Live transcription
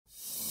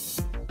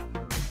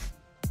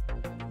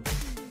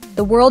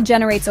The world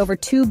generates over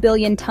 2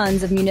 billion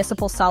tons of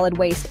municipal solid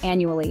waste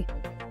annually,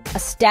 a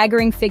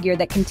staggering figure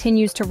that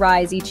continues to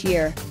rise each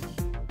year.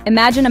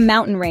 Imagine a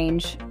mountain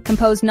range,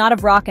 composed not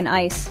of rock and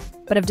ice,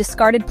 but of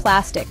discarded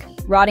plastic,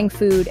 rotting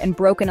food, and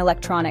broken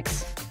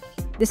electronics.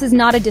 This is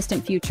not a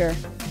distant future.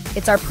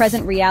 It's our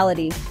present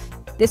reality.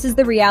 This is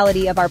the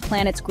reality of our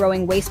planet's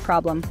growing waste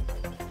problem.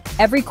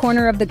 Every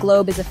corner of the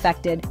globe is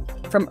affected,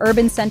 from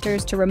urban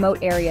centers to remote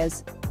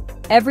areas.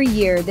 Every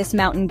year, this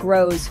mountain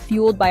grows,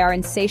 fueled by our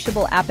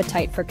insatiable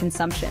appetite for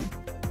consumption.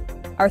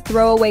 Our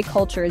throwaway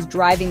culture is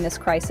driving this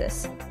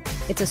crisis.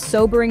 It's a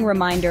sobering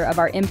reminder of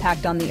our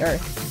impact on the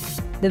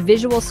Earth. The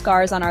visual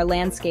scars on our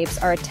landscapes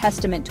are a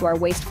testament to our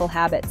wasteful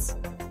habits.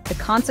 The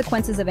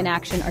consequences of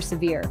inaction are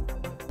severe.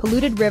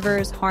 Polluted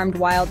rivers, harmed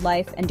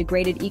wildlife, and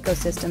degraded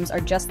ecosystems are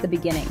just the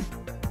beginning.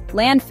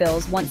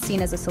 Landfills, once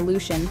seen as a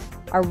solution,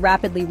 are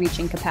rapidly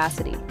reaching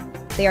capacity.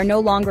 They are no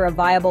longer a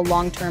viable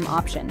long-term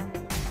option.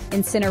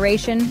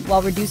 Incineration,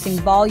 while reducing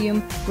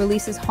volume,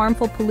 releases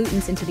harmful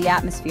pollutants into the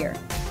atmosphere.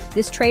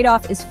 This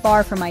trade-off is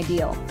far from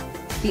ideal.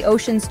 The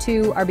oceans,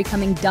 too, are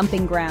becoming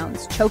dumping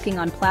grounds, choking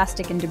on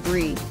plastic and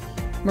debris.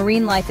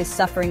 Marine life is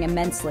suffering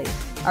immensely.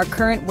 Our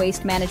current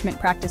waste management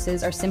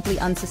practices are simply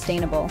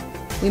unsustainable.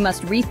 We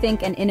must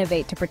rethink and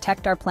innovate to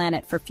protect our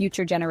planet for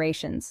future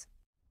generations.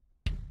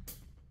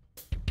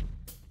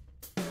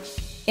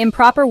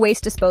 Improper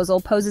waste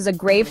disposal poses a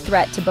grave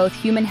threat to both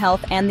human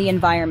health and the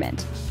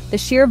environment. The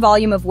sheer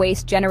volume of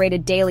waste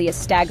generated daily is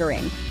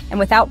staggering, and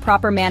without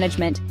proper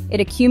management, it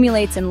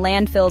accumulates in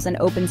landfills and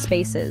open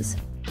spaces.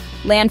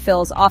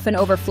 Landfills, often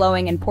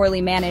overflowing and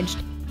poorly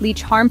managed,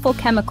 leach harmful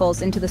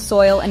chemicals into the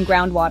soil and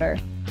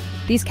groundwater.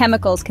 These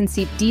chemicals can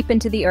seep deep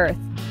into the earth,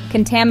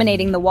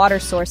 contaminating the water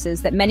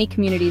sources that many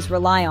communities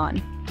rely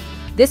on.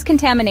 This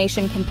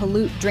contamination can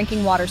pollute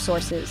drinking water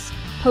sources,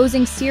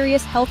 posing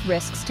serious health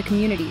risks to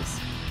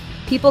communities.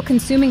 People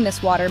consuming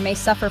this water may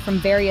suffer from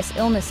various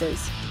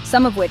illnesses,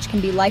 some of which can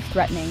be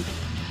life-threatening.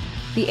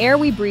 The air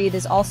we breathe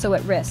is also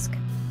at risk.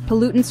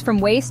 Pollutants from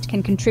waste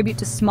can contribute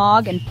to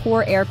smog and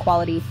poor air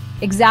quality,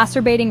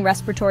 exacerbating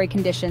respiratory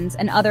conditions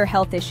and other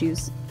health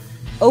issues.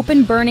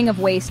 Open burning of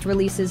waste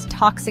releases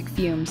toxic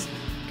fumes,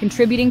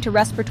 contributing to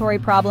respiratory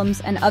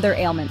problems and other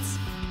ailments.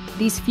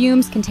 These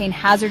fumes contain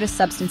hazardous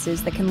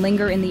substances that can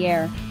linger in the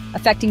air,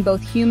 affecting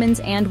both humans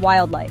and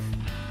wildlife.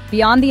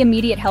 Beyond the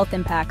immediate health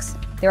impacts,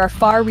 there are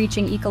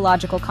far-reaching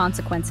ecological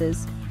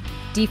consequences.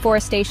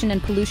 Deforestation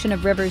and pollution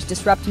of rivers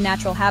disrupt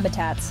natural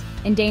habitats,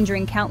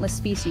 endangering countless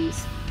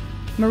species.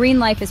 Marine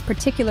life is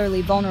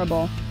particularly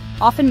vulnerable,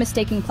 often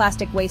mistaking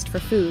plastic waste for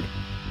food.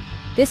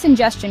 This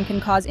ingestion can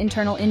cause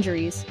internal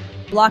injuries,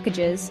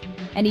 blockages,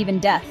 and even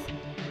death.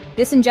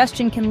 This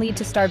ingestion can lead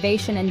to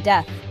starvation and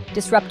death,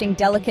 disrupting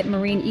delicate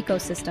marine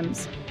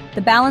ecosystems.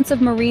 The balance of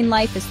marine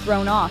life is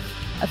thrown off,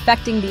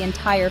 affecting the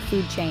entire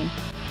food chain.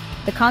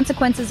 The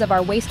consequences of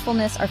our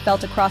wastefulness are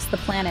felt across the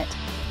planet,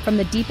 from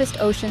the deepest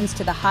oceans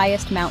to the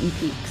highest mountain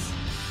peaks.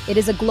 It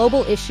is a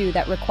global issue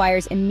that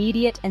requires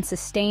immediate and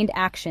sustained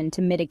action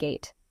to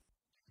mitigate.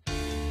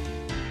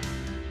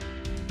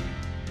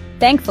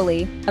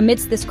 Thankfully,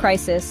 amidst this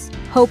crisis,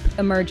 hope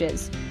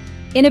emerges.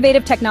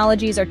 Innovative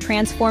technologies are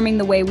transforming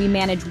the way we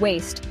manage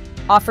waste,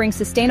 offering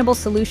sustainable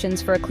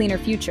solutions for a cleaner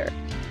future.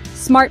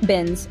 Smart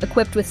bins,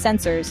 equipped with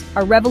sensors,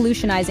 are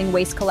revolutionizing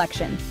waste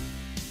collection.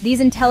 These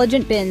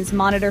intelligent bins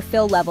monitor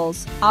fill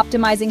levels,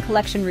 optimizing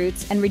collection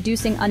routes and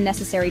reducing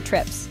unnecessary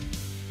trips.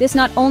 This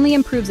not only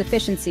improves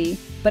efficiency,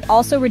 but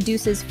also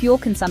reduces fuel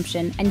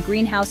consumption and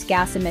greenhouse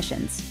gas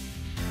emissions.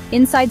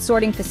 Inside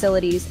sorting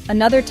facilities,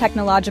 another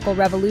technological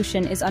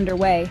revolution is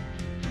underway.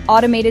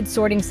 Automated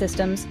sorting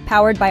systems,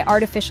 powered by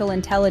artificial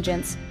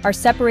intelligence, are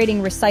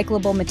separating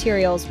recyclable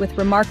materials with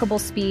remarkable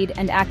speed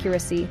and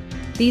accuracy.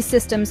 These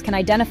systems can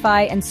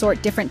identify and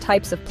sort different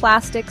types of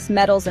plastics,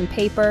 metals, and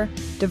paper,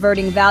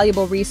 diverting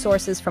valuable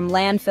resources from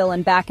landfill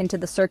and back into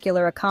the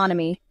circular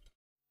economy.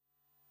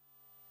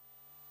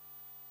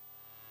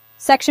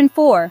 Section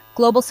 4.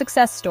 Global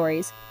Success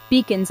Stories,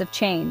 Beacons of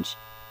Change.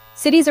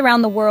 Cities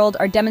around the world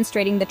are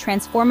demonstrating the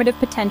transformative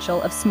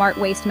potential of smart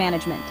waste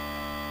management.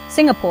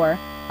 Singapore,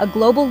 a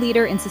global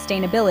leader in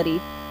sustainability,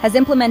 has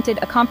implemented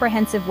a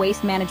comprehensive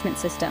waste management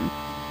system,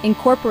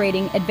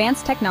 incorporating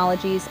advanced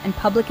technologies and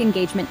public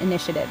engagement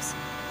initiatives.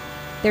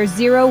 Their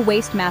Zero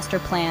Waste Master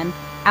Plan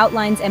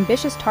outlines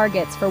ambitious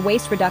targets for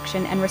waste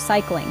reduction and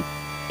recycling,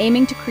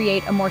 aiming to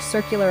create a more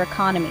circular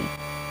economy.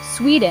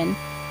 Sweden,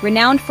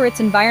 renowned for its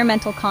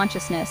environmental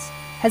consciousness,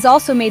 has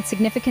also made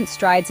significant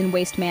strides in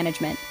waste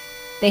management.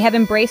 They have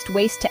embraced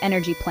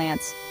waste-to-energy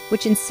plants,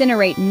 which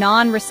incinerate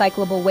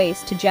non-recyclable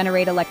waste to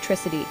generate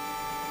electricity.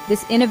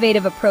 This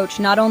innovative approach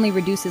not only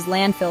reduces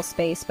landfill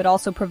space, but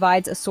also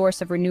provides a source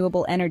of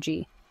renewable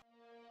energy.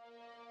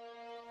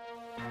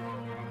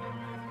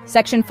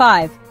 Section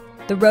 5.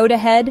 The Road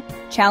Ahead,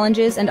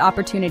 Challenges and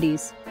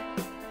Opportunities.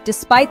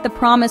 Despite the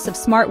promise of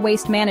smart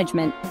waste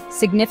management,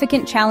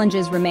 significant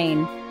challenges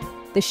remain.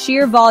 The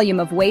sheer volume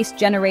of waste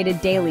generated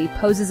daily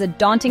poses a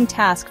daunting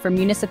task for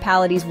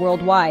municipalities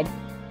worldwide.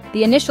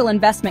 The initial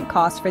investment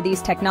costs for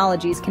these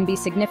technologies can be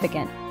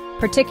significant,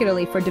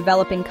 particularly for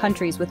developing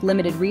countries with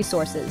limited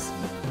resources.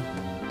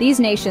 These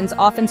nations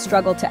often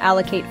struggle to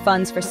allocate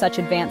funds for such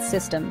advanced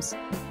systems.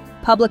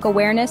 Public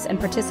awareness and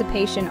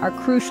participation are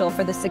crucial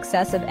for the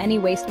success of any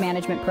waste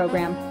management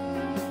program.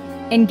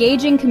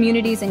 Engaging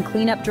communities in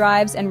cleanup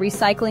drives and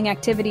recycling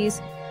activities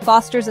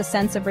fosters a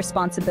sense of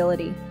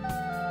responsibility.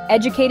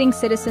 Educating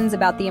citizens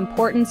about the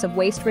importance of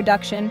waste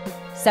reduction,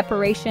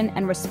 separation,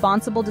 and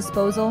responsible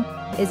disposal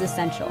is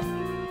essential.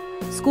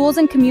 Schools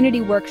and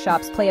community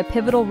workshops play a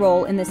pivotal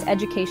role in this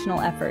educational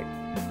effort.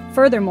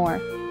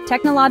 Furthermore,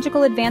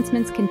 technological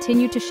advancements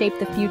continue to shape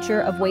the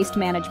future of waste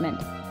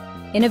management.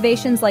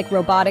 Innovations like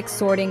robotic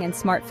sorting and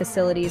smart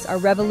facilities are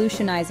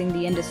revolutionizing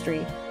the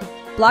industry.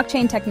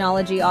 Blockchain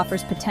technology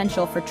offers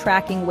potential for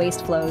tracking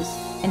waste flows,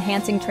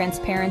 enhancing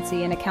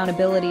transparency and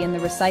accountability in the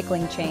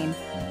recycling chain.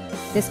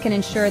 This can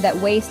ensure that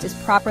waste is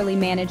properly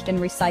managed and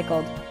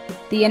recycled.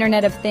 The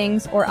Internet of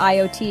Things, or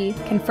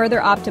IoT, can further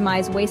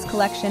optimize waste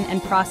collection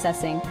and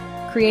processing,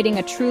 creating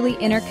a truly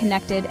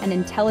interconnected and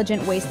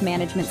intelligent waste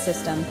management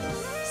system.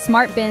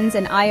 Smart bins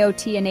and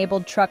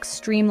IoT-enabled trucks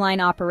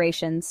streamline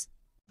operations.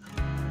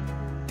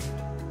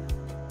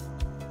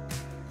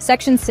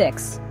 Section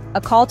 6.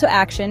 A call to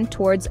action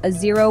towards a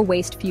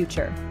zero-waste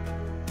future.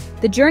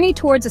 The journey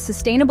towards a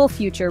sustainable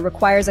future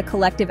requires a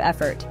collective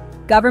effort.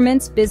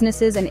 Governments,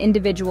 businesses, and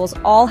individuals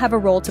all have a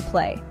role to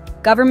play.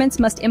 Governments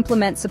must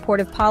implement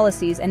supportive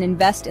policies and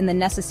invest in the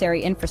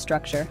necessary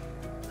infrastructure.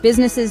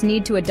 Businesses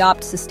need to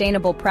adopt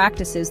sustainable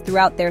practices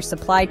throughout their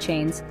supply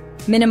chains,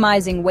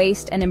 minimizing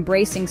waste and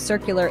embracing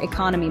circular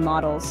economy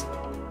models.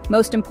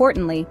 Most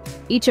importantly,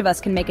 each of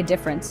us can make a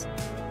difference.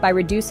 By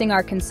reducing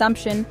our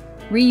consumption,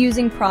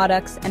 reusing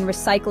products, and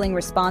recycling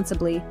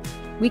responsibly,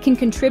 we can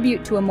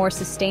contribute to a more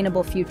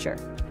sustainable future.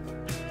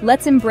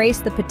 Let's embrace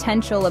the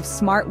potential of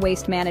smart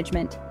waste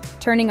management,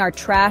 turning our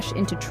trash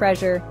into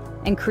treasure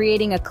and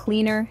creating a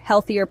cleaner,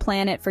 healthier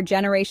planet for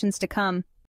generations to come.